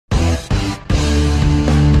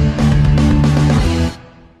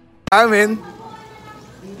Amen.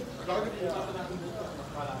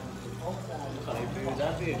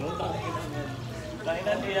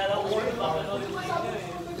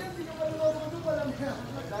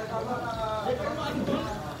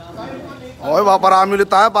 Okay, paparami ulit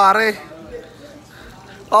tayo, pare.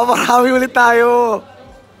 Paparami ulit tayo.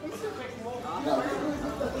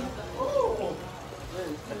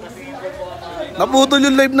 Naputol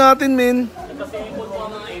yung live natin, men.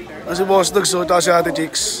 Si Boss Dogs, so, si Ate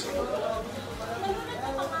Chix.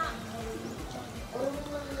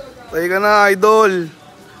 Tayo ka na, idol.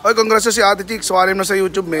 Oy, congrats sa si Ate Chix. Suwalim na sa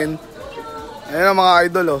YouTube, men. Ayan ang mga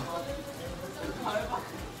idol, oh.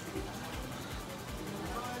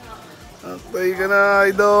 Tayo ka na,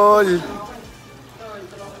 idol.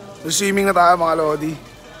 Swimming na tayo, mga lodi.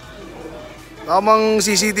 Tamang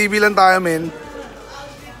CCTV lang tayo, men.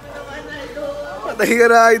 Patay ka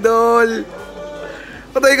na, idol.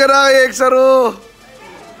 Patay ka na kay Exaro.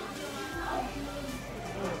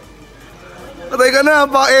 Patay ka na,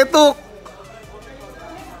 Paetok.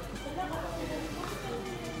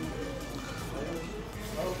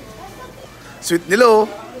 Sweet nilo.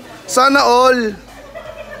 Sana all.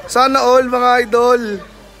 Sana all, mga idol.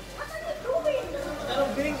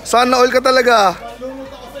 Sana all ka talaga.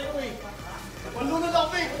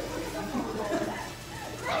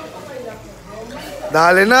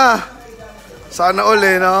 Dali na. Sana all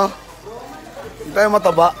eh, no? Hindi tayo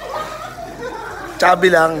mataba. Chubby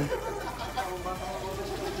lang.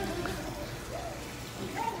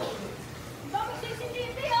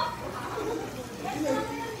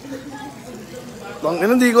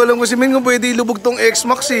 Hindi ko alam kasi men kung pwede ilubog tong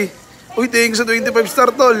X-Max eh. Uy, tingin sa 25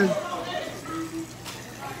 star tol.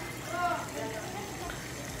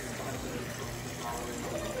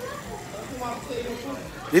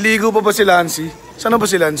 Liligo pa ba si Lancy? Sana ba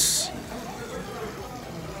si Lance?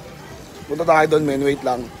 Punta tayo doon, men. Wait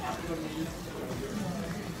lang.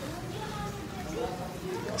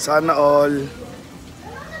 Sana all.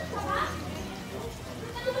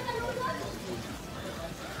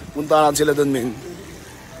 Punta natin sila doon, men.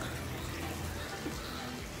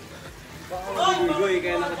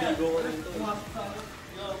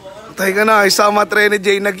 Patay ka na. Salamat Rene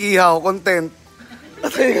J. Nag-ihaw. Content.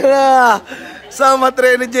 Patay ka na. Salamat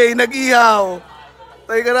Rene J. Nag-ihaw.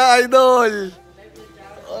 Patay ka na, idol.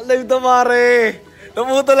 Live to, pare.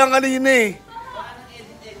 Naputo lang kanina eh.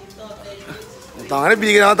 Tanga na,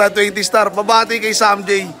 binigyan naman tayo 20 star. Pabati kay Sam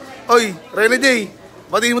J. Oy, Rene J.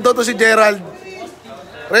 Batiin mo to si Gerald.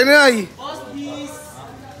 Rene ay.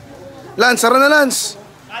 Lance, sara na Lance.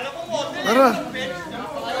 Tara.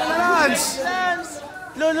 Lance.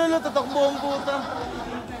 Lolo, tatakbo ang puta.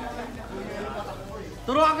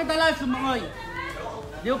 Turuan kita Lance, sumangoy.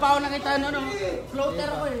 Di mo pa ako nakita floater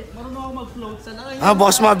ako eh. Marunong ako mag-float.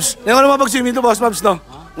 Boss Mobs. Ngayon ko naman pag-swimming to, Boss Mobs, no?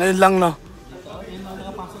 Ngayon lang, no?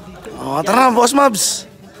 Tara na, Boss Mobs.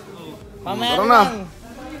 Tara na.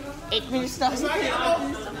 8 minutes na.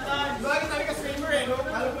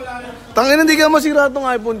 Tangin, hindi ka masira itong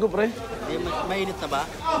iPhone ko, pre. Mainit na ba?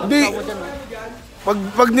 Hindi.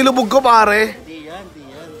 Pag nilubog ko, pare. Di yan.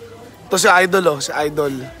 Ito si Idol, oh. Si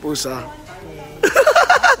Idol. Pusa.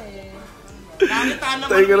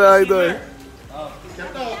 Tayo ka na, Idol.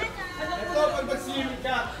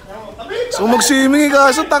 So mag-swimming eh,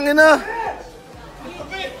 kaso tangin na.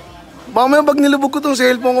 Baka may pag nilubog ko itong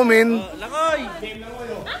cellphone ko, men. Langoy!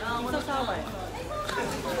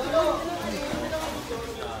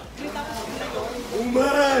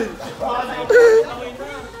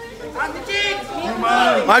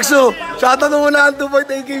 Maxo, shoutout mo muna ang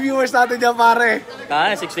 2.8k viewers natin dyan, pare.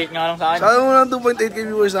 Kaya, 6.8 nga lang sa akin. Shoutout mo muna ang 2.8k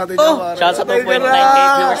viewers natin dyan, pare. Shout sa 2.9k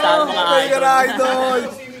viewers natin mga Tayo ka na, idol.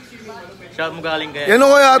 Shout mo galing kaya. Yan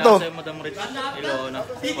o kaya to? Shout sa Madam Reg Ilona.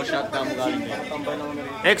 O shout ka mo galing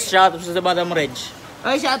kaya. Next shout sa Madam Reg.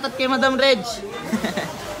 Ay, shoutout kay Madam Reg.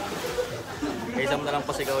 Kaysa mo na lang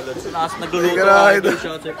pasigaw doon. Nagluluto Tayo ka na, ako. idol.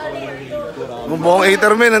 Shout sa Paulo. Ang buong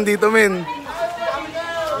Aether, men. Nandito, men.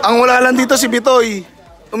 Ang wala lang dito si Bitoy.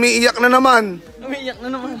 Umiiyak na naman. Umiiyak na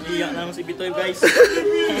naman. Iyak na naman si Bitoy, guys.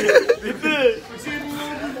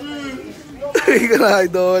 Tayo ka na,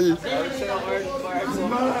 idol.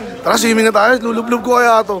 Tara, swimming na tayo. Lulublob ko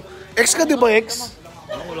kaya to. X ka, di ba, X?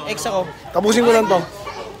 X ako. Tapusin ko lang to.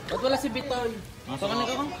 Ba't wala si Bitoy? Pakain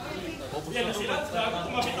ka ko?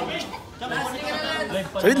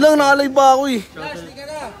 Wait lang, nakalive ba ako eh.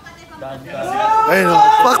 Ayun,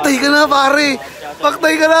 paktay ka na, pare.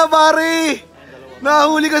 Paktay ka na, pare.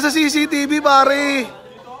 Nahuli ka sa CCTV, pare.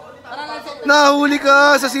 Nahuli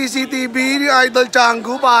ka sa CCTV ni Idol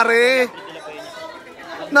Changu, pare.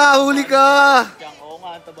 Nahuli ka. Oo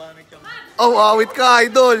nga, ang taba na Changu. Oh, awit ka,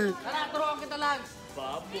 Idol. Tara, turuan kita lang.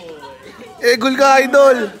 Egol ka,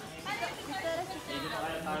 idol.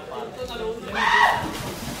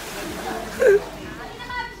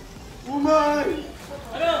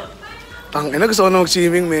 Ang ina, gusto ko na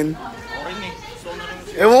mag-swimming, men.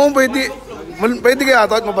 Ewan ko, pwede kaya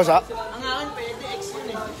ito at mabasa?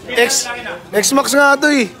 X-Max nga ito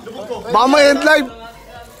eh. Baka may end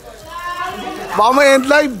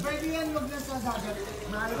live.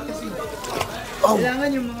 Oh. Kailangan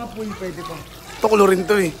yung mga pool pwede pa. Ito kulurin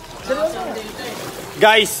to eh.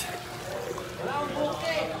 Guys.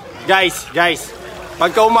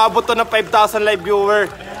 Pagka umabot to ng 5,000 live viewer,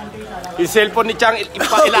 yung cellphone ni Chang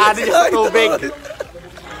ilaanin niya sa tubig.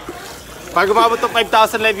 Pag umabot to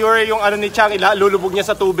 5,000 live viewer, yung ano ni Chang lulubog niya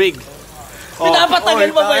sa tubig. Pinapatagal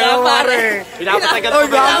pa ba yan, pare? Pinapatagal Oy,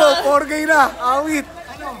 pa ba? gago, 4K na. Awit.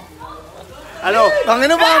 Ano?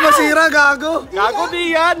 Tangina baka masira, gago. Gago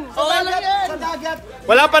di yan. Okay lang yan. Sa dagat.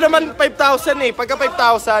 Wala pa naman 5,000 eh. Pagka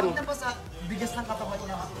 5,000. Bigas ng katawan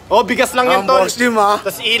niya. Oh, bigas lang yan, Ang tol. boss team, ha?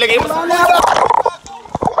 Tapos ilagay mo sa...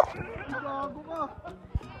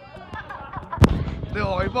 Hindi,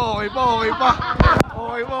 okay pa,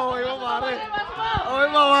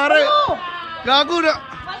 pare. Gago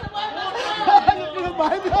na.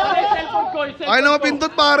 Ay na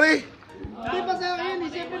mapindot, pare. Hindi basa yun,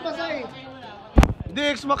 siyempre basa eh. Hindi,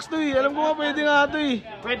 X-Max to eh. Alam ko nga pwede nga to eh.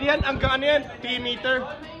 Pwede yan, hanggang ano yan? 3 meter.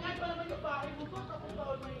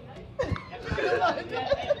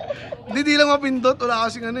 Hindi, di lang mapindot. Wala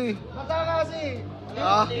kasing ano eh. Basa kasi.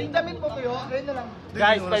 Ah. Yung damit mo tuyo, ayun na lang.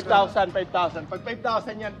 Guys, 5,000. Pag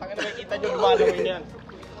 5,000 yan, pag nakikita nyo, lumalawin yan.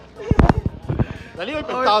 Dali, may 5,000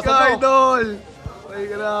 Oy, to. idol. Ay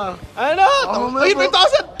ka na. Ano? Ay,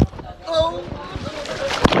 5,000! Oh.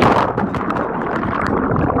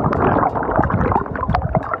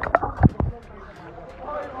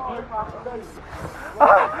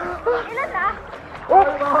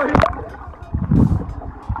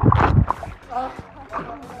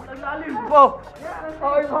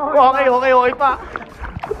 Okay pa.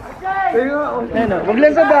 Huwag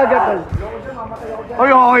lang sa dagat.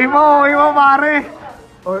 Oy, okay mo, pare.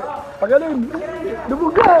 Oy, pagaling.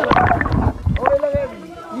 Lubog ka. Okay lang yan.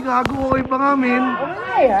 Hindi gago, okay pa nga, men.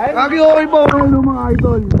 Gagi, okay pa, mga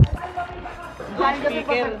idol.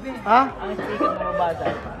 Speaker. Ha? Ang speaker na mabasa.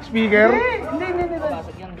 Speaker? Hindi.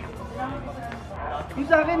 Yung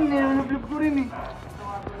sa akin, nilulublob ko rin eh.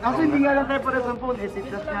 Ako hindi nga lang tayo pares ng phone,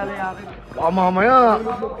 sit-dust nga lang yung akin. Baka mamaya.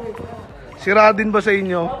 Sira din ba sa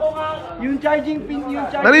inyo? Yung charging pin,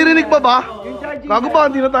 Naririnig pa ba? Yung charging Gago ba,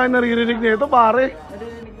 hindi na tayo naririnig nito, pare.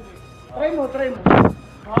 Try mo.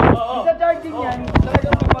 Yung sa charging yan,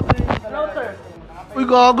 talagang papatay sa router. Uy,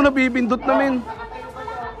 gago, napipindot namin.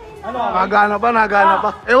 Nagana pa.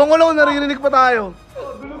 Ewan ko lang, naririnig pa tayo.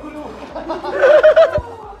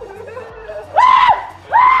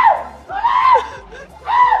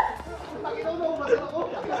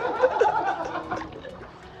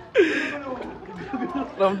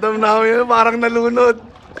 Ramdam namin yun, parang nalunod.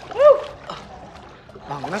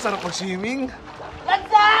 Ang sarap mag-swimming.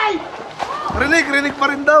 Rinig pa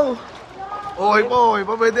rin daw. Okay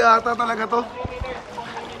pa, pwede ata talaga to.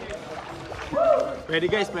 Pwede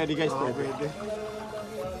guys. Pwede.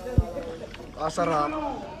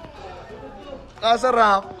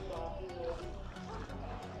 Kasarap.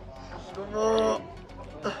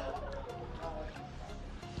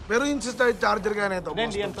 Pero yung sa charger kaya nito,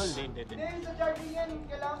 Hindi yan, tol. Hindi, sa charging yan,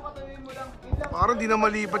 kailangan patuloy mo lang. parang di na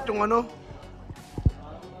malipat yung ano.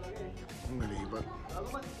 Malipat.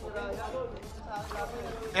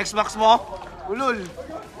 Xbox mo? Ulol.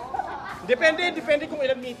 Depende kung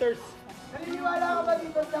ilang meters. Naniniwala ka ba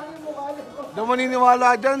dito lang yung mukha niyo? Daw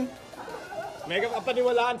maniniwala dyan. Mega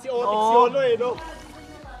kapaniwalaan si Otis Oo. Yolo eh, no?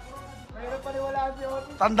 Mayroon paniwalaan si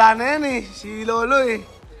Otis. Tanda na yan eh. Si Lolo eh.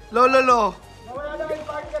 Lolo. Nawala lang yung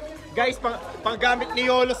part kasi. Guys, panggamit ni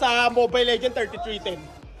Yolo sa Mobile Legend 3310.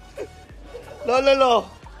 Lolo.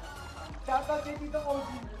 Shoutout kay Tito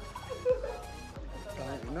Ozi.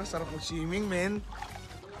 Tangina, sarap mag-swimming, men.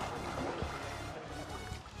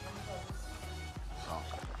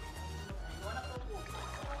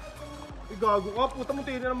 Gago ka, puta mo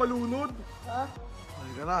tayo na malunod. Ay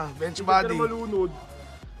ka na, bench Hindi ka body. na malunod.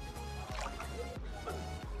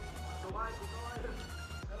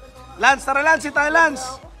 Lance, tara Lance, si tayo Lance.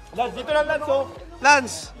 Lance, dito lang Lance, oh.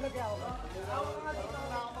 Lance.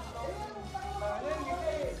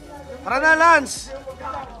 Tara na Lance.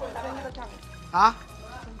 Ha?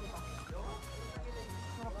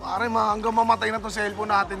 Pare, hanggang mamatay na to cellphone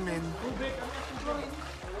natin, men.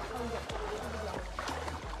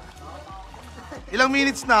 Ilang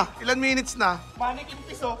minutes na? Ilan minutes na? Panic in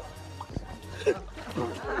piso.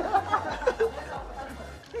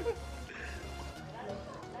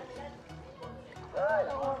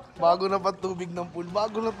 Bago na patubig ng pool.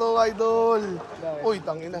 Bago na to, idol. Uy,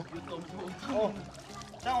 tangina. Oh.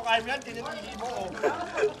 Siya, kung kaya mo yan, tinitili mo. Oh.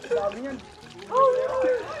 Sabi niyan.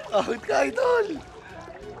 Out ka, idol.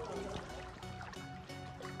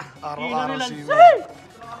 Araw-araw si Mel.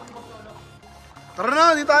 Tara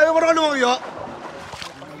na, di tayo marunong yo.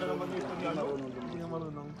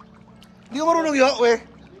 Hindi ka marunong yo, we.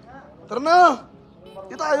 Tara na.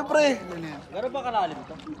 Di tayo, pre. Gano'n ba kalalim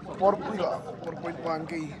ito?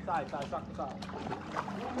 4.1k.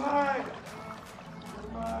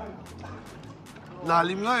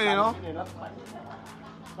 Lalim nga eh, no?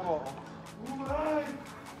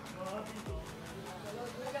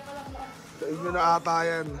 Sa inyo na ata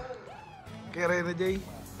yan. Kay Rene J.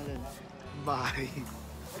 Bye.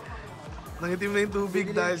 Nangitim na yung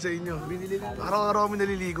tubig dahil sa inyo. Araw-araw kami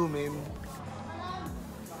naliligo, men.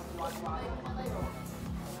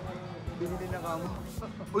 Binili na kamo.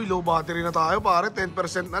 Uy, low battery na tayo, pare.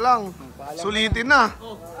 10% na lang. Sulitin na.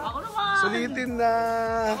 Ako naman! Sulitin na.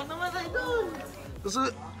 Ako naman sa idol!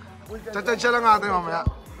 Chat-chat siya lang natin mamaya.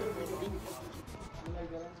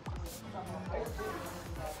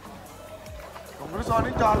 Kung gusto sana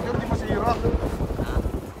yung charger, di masira.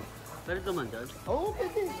 Pwede ito man dyan? Oo,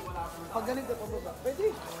 pwede. Pag ganito pa ba? Pwede.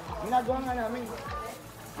 Ginagawa nga namin.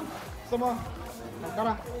 Gusto mo?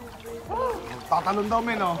 Tara. Tatalon daw,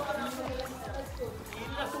 men, oh.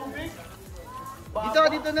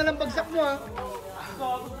 Dito na lang bagsak mo ha.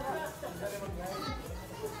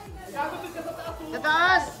 Sa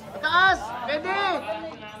taas! Sa taas! Pwede!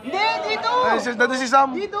 Hindi! Dito! Ay, nandun si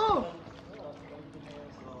Sam. Dito!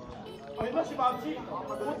 Uy,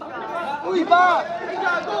 ba?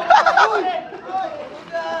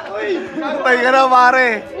 Uy! Patay ka na, pare.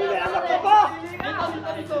 Anak ka ba?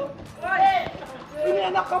 Dito!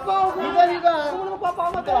 Sino mo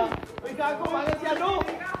magpapamatay? Uy, gago, bakit si ano?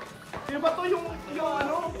 Sino ba to yung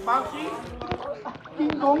ano? Monkey?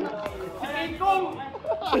 King Kong? Si King Kong!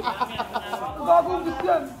 Bagong gusto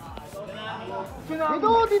yan.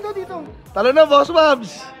 Dito! Talo na, Boss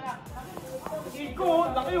Mabs. King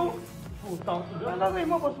Kong, laki yung... Putang. Lalagay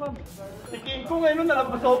mo, boss man. Si King Kong ngayon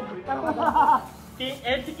nalabusog.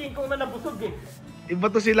 Si King Kong na nabusog eh. Iba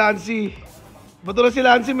to si Lancy. Iba to na si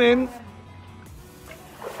Lancy, men.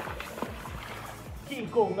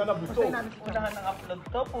 King Kong na nabusog. Unahan ng upload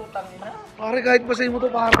to, putang ina. Pare, kahit pa sa imo to,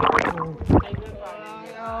 pare.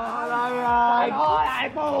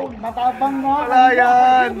 iPhone! Matabang na! Wala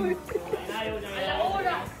yan.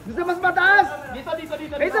 Gusto mas mataas! Dito.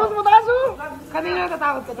 Gusto mas mataas oh! Kanina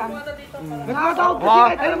natatakot ka tang. Mas matakot kasi Wah.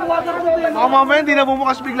 kahit alam mo water mo yan. Baka mamaya hindi na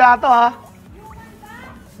bumukas bigla to, ha?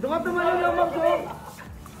 Dungat naman yun lang Max oh!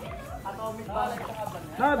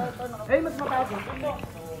 Nab! Hey, mas mataas oh!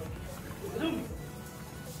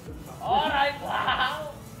 Alright, wow!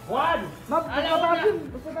 One! Nab, mas mataas yun!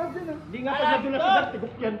 Mas mataas yun oh! Di nga pag nadula sa dart,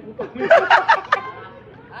 tigok yan puto.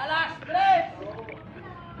 Alas, tres!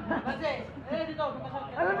 Kasi, dito,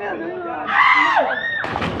 Alam mo yan!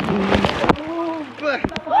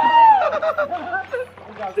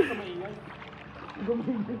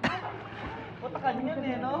 putakan yun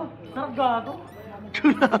eh, no? Sarap gago.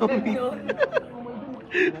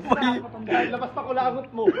 Dahil labas pa kulangot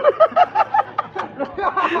mo.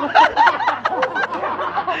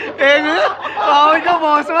 Nga, baboy ka,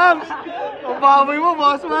 Boss Mabs. Ang baboy mo,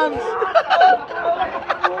 Boss Mabs.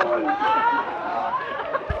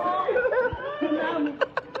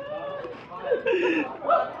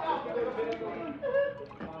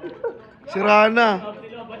 Sira na.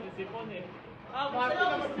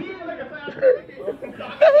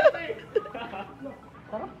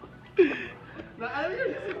 Alam niyo,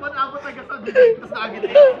 si Juan ako taga sa bibig, tapos agad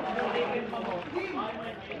eh.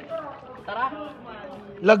 Tara.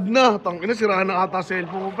 Lag na. Tangina, sira na ata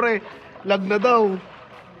cellphone ko, pre. Lag na daw.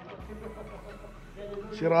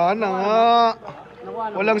 Sira na nga.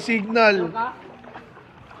 Walang signal.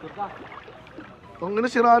 Tangina,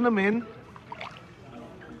 sira na, men.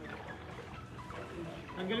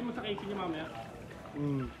 Tanggalin mo sa casing niya mamaya.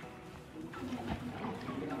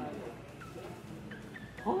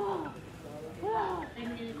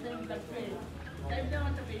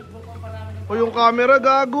 O yung camera,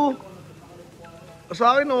 gago.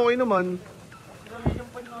 Sa akin, okay naman.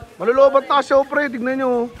 Malulobat taas siya, pre. Tignan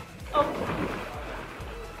nyo.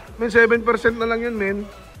 Men, 7% na lang yun, men.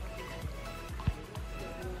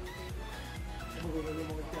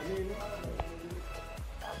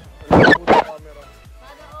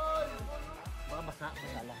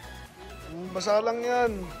 Basa lang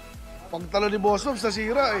yan. Pagtalo ni Boss Mabs,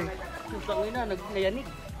 nasira eh. Putang ina, naglayanig.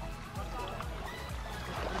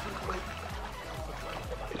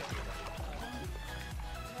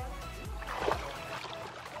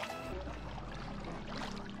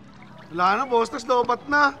 Wala na, Bostas, lobat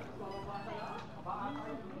na.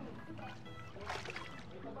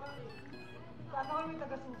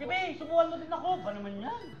 Kibi, subukan mo din ako. Ba naman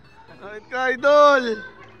yan? Kahit ka, idol.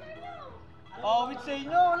 Awit sa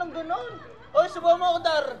inyo, walang ganun. Oy, subukan mo ako,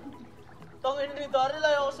 Dar. Tangin ni Daryl,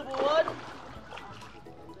 ayaw ako subukan.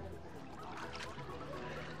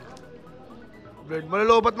 Bird,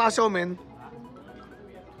 malalobat na kasi ako, men.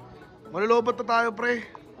 Malalobat na tayo, pre.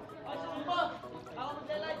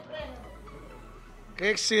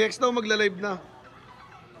 Chix daw magla-live na.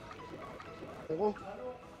 Ako.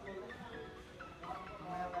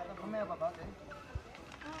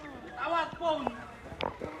 Tawag, phone.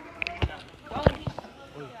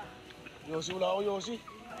 Yossi, wala ako, Yossi.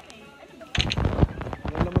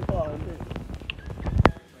 Ano naman to, hindi.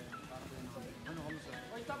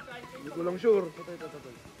 Hindi ko lang sure. Ito.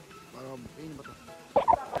 Parang, ayun ba to?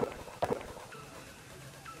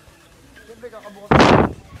 Siyempre, kakabukas.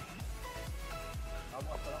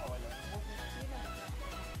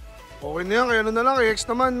 Okay na yan, kaya ano na lang, X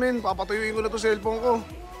naman, men. Papatuyuin ko na to cellphone ko.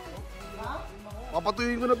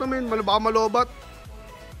 Papatuyuin ko na to, men. Baka malobat.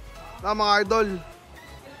 Na, mga idol.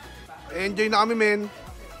 Enjoy na kami, men.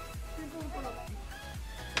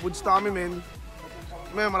 Goods na kami, men.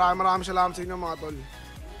 Men, maraming salamat sa inyo, mga tol.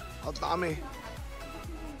 Out na kami.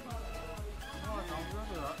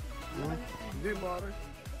 Hindi, pare.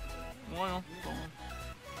 Ano?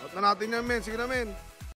 Out na natin yan, men. Sige na, men.